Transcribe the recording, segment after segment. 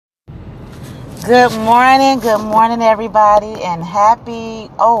Good morning, everybody, and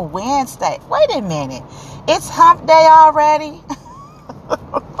happy, Wednesday. Wait a minute, it's hump day already?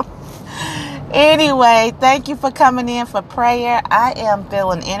 Anyway, thank you for coming in for prayer. I am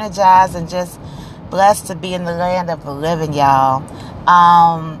feeling energized and just blessed to be in the land of the living, y'all.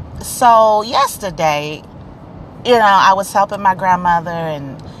 So yesterday, I was helping my grandmother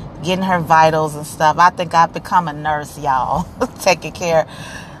and getting her vitals and stuff. I think I've become a nurse, y'all, taking care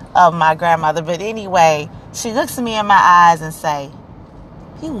of my grandmother. But anyway, she looks me in my eyes and say,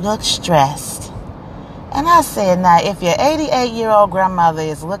 "You look stressed." And I said, now, if your 88-year-old grandmother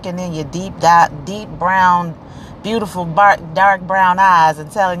is looking in your deep brown, beautiful, dark brown eyes and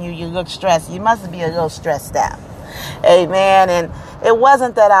telling you look stressed, you must be a little stressed out. Amen. And it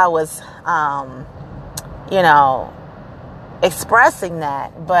wasn't that I was, expressing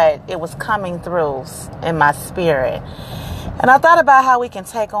that, but it was coming through in my spirit. And I thought about how we can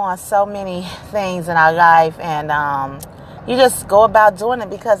take on so many things in our life, and you just go about doing it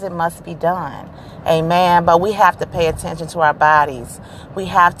because it must be done. Amen. But we have to pay attention to our bodies. We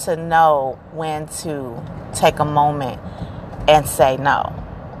have to know when to take a moment and say no.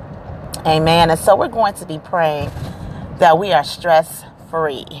 Amen. And so we're going to be praying that we are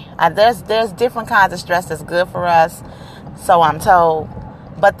stress-free. There's different kinds of stress that's good for us, so I'm told.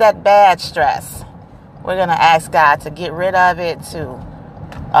 But that bad stress, we're going to ask God to get rid of it, to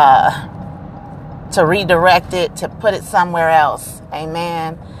redirect it, to put it somewhere else.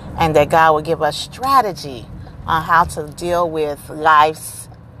 Amen. And that God will give us strategy on how to deal with life's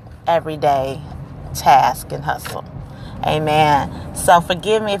everyday task and hustle. Amen. So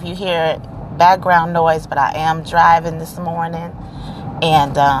forgive me if you hear background noise, but I am driving this morning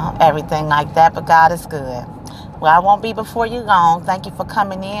and everything like that. But God is good. Well, I won't be before you long. Thank you for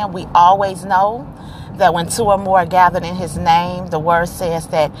coming in. We always know that when two or more are gathered in his name, the word says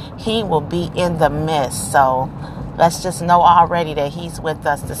that he will be in the midst. So let's just know already that he's with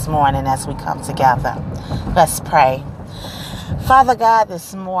us this morning as we come together. Let's pray. Father God,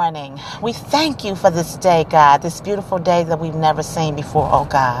 this morning, we thank you for this day, God, this beautiful day that we've never seen before, oh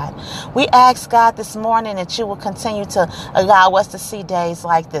God. We ask, God, this morning that you will continue to allow us to see days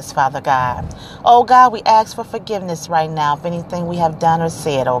like this, Father God. Oh God, we ask for forgiveness right now of anything we have done or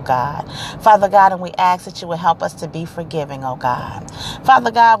said, oh God. Father God, and we ask that you will help us to be forgiving, oh God.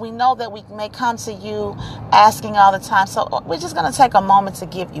 Father God, we know that we may come to you asking all the time, so we're just going to take a moment to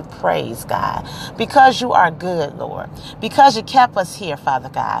give you praise, God, because you are good, Lord, because you kept us here, Father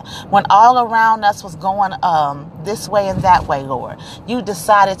God, when all around us was going this way and that way, Lord. You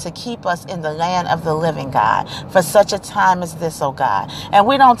decided to keep us in the land of the living, God, for such a time as this, oh God. And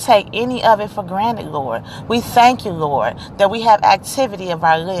we don't take any of it for granted, Lord. We thank you, Lord, that we have activity of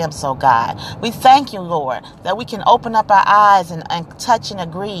our limbs, oh God. We thank you, Lord, that we can open up our eyes and touch and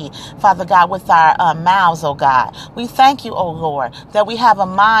agree, Father God, with our mouths, oh God. We thank you, oh Lord, that we have a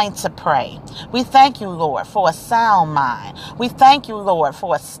mind to pray. We thank you, Lord, for a sound mind. We thank you, Lord,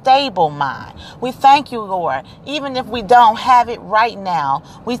 for a stable mind. We thank you, Lord, even if we don't have it right now,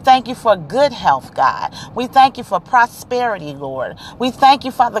 we thank you for good health, God. We thank you for prosperity, Lord. We thank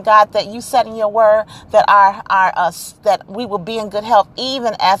you, Father God, that you said in your word that that we will be in good health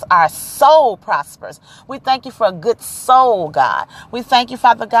even as our soul prospers. We thank you for a good soul, God. We thank you,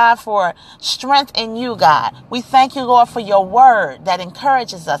 Father God, for strength in you, God. We thank you, Lord, for your word that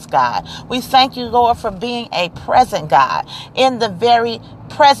encourages us, God. We thank you, Lord, for being a present God in the very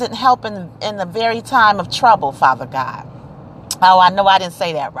present help in the very time of trouble, Father God. Oh, I know I didn't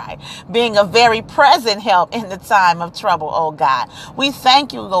say that right. Being a very present help in the time of trouble, oh God. We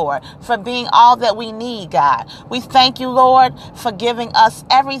thank you, Lord, for being all that we need, God. We thank you, Lord, for giving us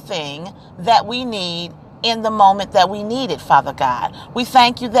everything that we need in the moment that we need it, Father God. We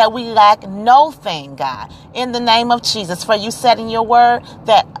thank you that we lack no thing, God, in the name of Jesus. For you said in your word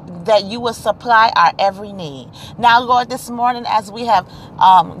that you will supply our every need. Now, Lord, this morning, as we have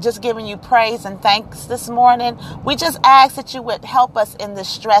just given you praise and thanks this morning, we just ask that you would help us in the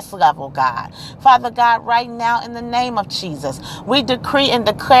stress level, God. Father God, right now, in the name of Jesus, we decree and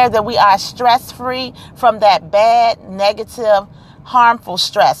declare that we are stress-free from that bad, negative, harmful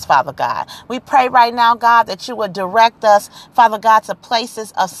stress, Father God. We pray right now, God, that you would direct us, Father God, to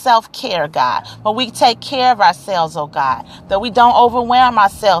places of self-care, God, where we take care of ourselves, oh God, that we don't overwhelm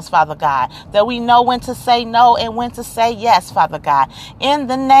ourselves, Father God, that we know when to say no and when to say yes, Father God. In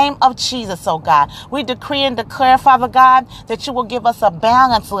the name of Jesus, oh God, we decree and declare, Father God, that you will give us a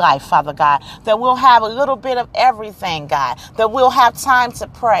balanced life, Father God, that we'll have a little bit of everything, God, that we'll have time to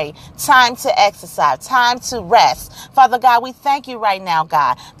pray, time to exercise, time to rest. Father God, we thank you you right now,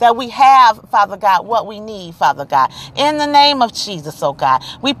 God, that we have, Father God, what we need, Father God. In the name of Jesus, oh God,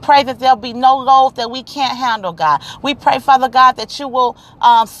 we pray that there'll be no load that we can't handle, God. We pray, Father God, that you will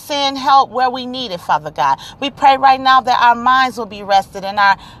send help where we need it, Father God. We pray right now that our minds will be rested and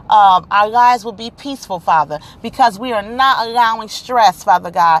our lives will be peaceful, Father, because we are not allowing stress,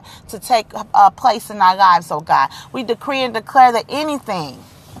 Father God, to take place in our lives, oh God. We decree and declare that anything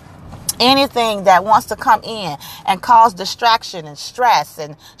that wants to come in and cause distraction and stress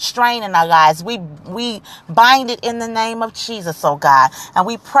and strain in our lives, we bind it in the name of Jesus, oh God. And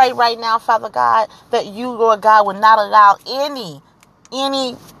we pray right now, Father God, that you, Lord God, will not allow any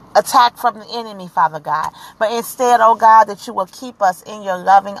attack from the enemy, Father God. But instead, oh God, that you will keep us in your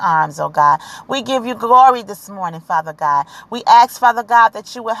loving arms, oh God. We give you glory this morning, Father God. We ask, Father God,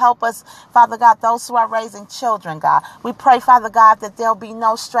 that you will help us, Father God, those who are raising children, God. We pray, Father God, that there'll be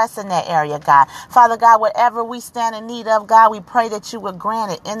no stress in that area, God. Father God, whatever we stand in need of, God, we pray that you will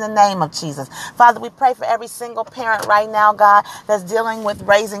grant it in the name of Jesus. Father, we pray for every single parent right now, God, that's dealing with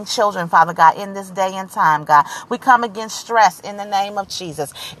raising children, Father God, in this day and time, God. We come against stress in the name of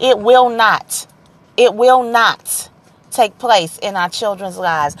Jesus. It will not take place in our children's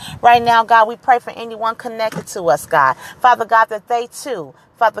lives. Right now, God, we pray for anyone connected to us, God. Father God, that they too,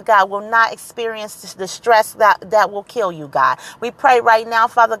 Father God, will not experience the stress that will kill you, God. We pray right now,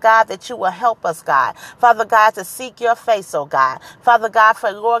 Father God, that you will help us, God. Father God, to seek your face, oh God. Father God,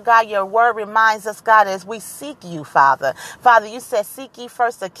 for Lord God, your word reminds us, God, as we seek you, Father. Father, you said, seek ye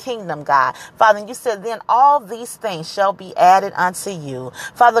first the kingdom, God. Father, you said, then all these things shall be added unto you.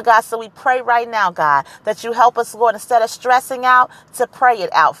 Father God, so we pray right now, God, that you help us, Lord, instead of stressing out, to pray it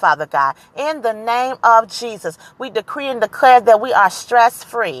out, Father God. In the name of Jesus, we decree and declare that we are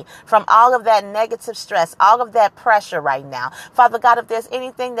stress-free from all of that negative stress, all of that pressure right now. Father God, if there's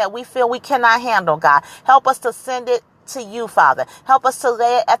anything that we feel we cannot handle, God, help us to send it to you, Father. Help us to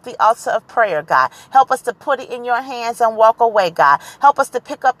lay it at the altar of prayer, God. Help us to put it in your hands and walk away, God. Help us to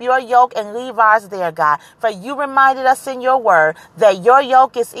pick up your yoke and leave ours there, God. For you reminded us in your word that your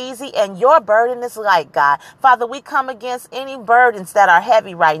yoke is easy and your burden is light, God. Father, we come against any burdens that are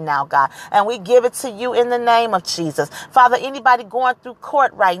heavy right now, God, and we give it to you in the name of Jesus. Father, anybody going through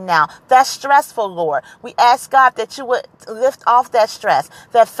court right now, that's stressful, Lord. We ask, God, that you would lift off that stress,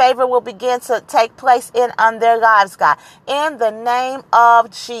 that favor will begin to take place on their lives, God. In the name of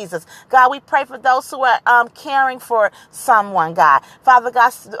Jesus. God, we pray for those who are caring for someone, God. Father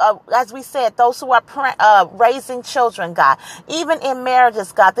God, as we said, those who are raising children, God. Even in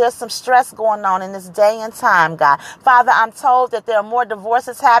marriages, God, there's some stress going on in this day and time, God. Father, I'm told that there are more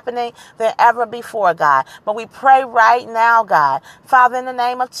divorces happening than ever before, God. But we pray right now, God, Father, in the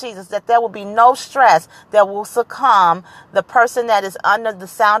name of Jesus, that there will be no stress that will succumb the person that is under the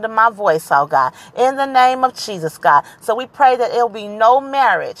sound of my voice, oh God. In the name of Jesus, God. So we pray that it'll be no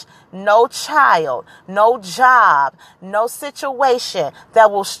marriage, no child, no job, no situation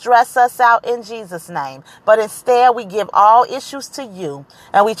that will stress us out in Jesus' name. But instead, we give all issues to you,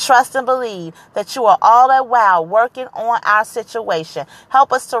 and we trust and believe that you are all the while working on our situation.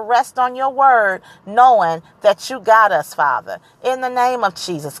 Help us to rest on your word, knowing that you got us, Father. In the name of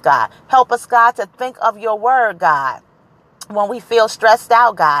Jesus, God. Help us, God, to think of your word, God, when we feel stressed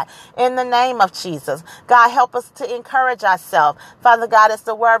out, God, in the name of Jesus. God, help us to encourage ourselves, Father God, as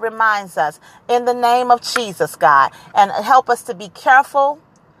the word reminds us, in the name of Jesus, God, and help us to be careful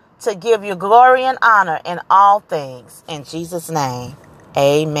to give you glory and honor in all things. In Jesus' name,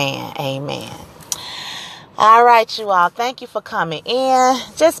 amen. Amen. All right, you all. Thank you for coming in.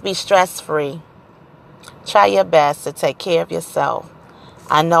 Just be stress-free. Try your best to take care of yourself.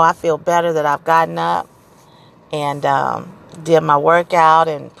 I know I feel better that I've gotten up and did my workout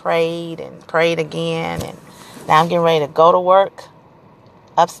and prayed again. And now I'm getting ready to go to work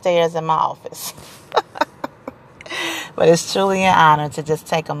upstairs in my office. But it's truly an honor to just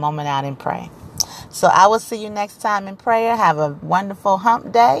take a moment out and pray. So I will see you next time in prayer. Have a wonderful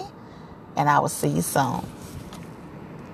hump day, and I will see you soon.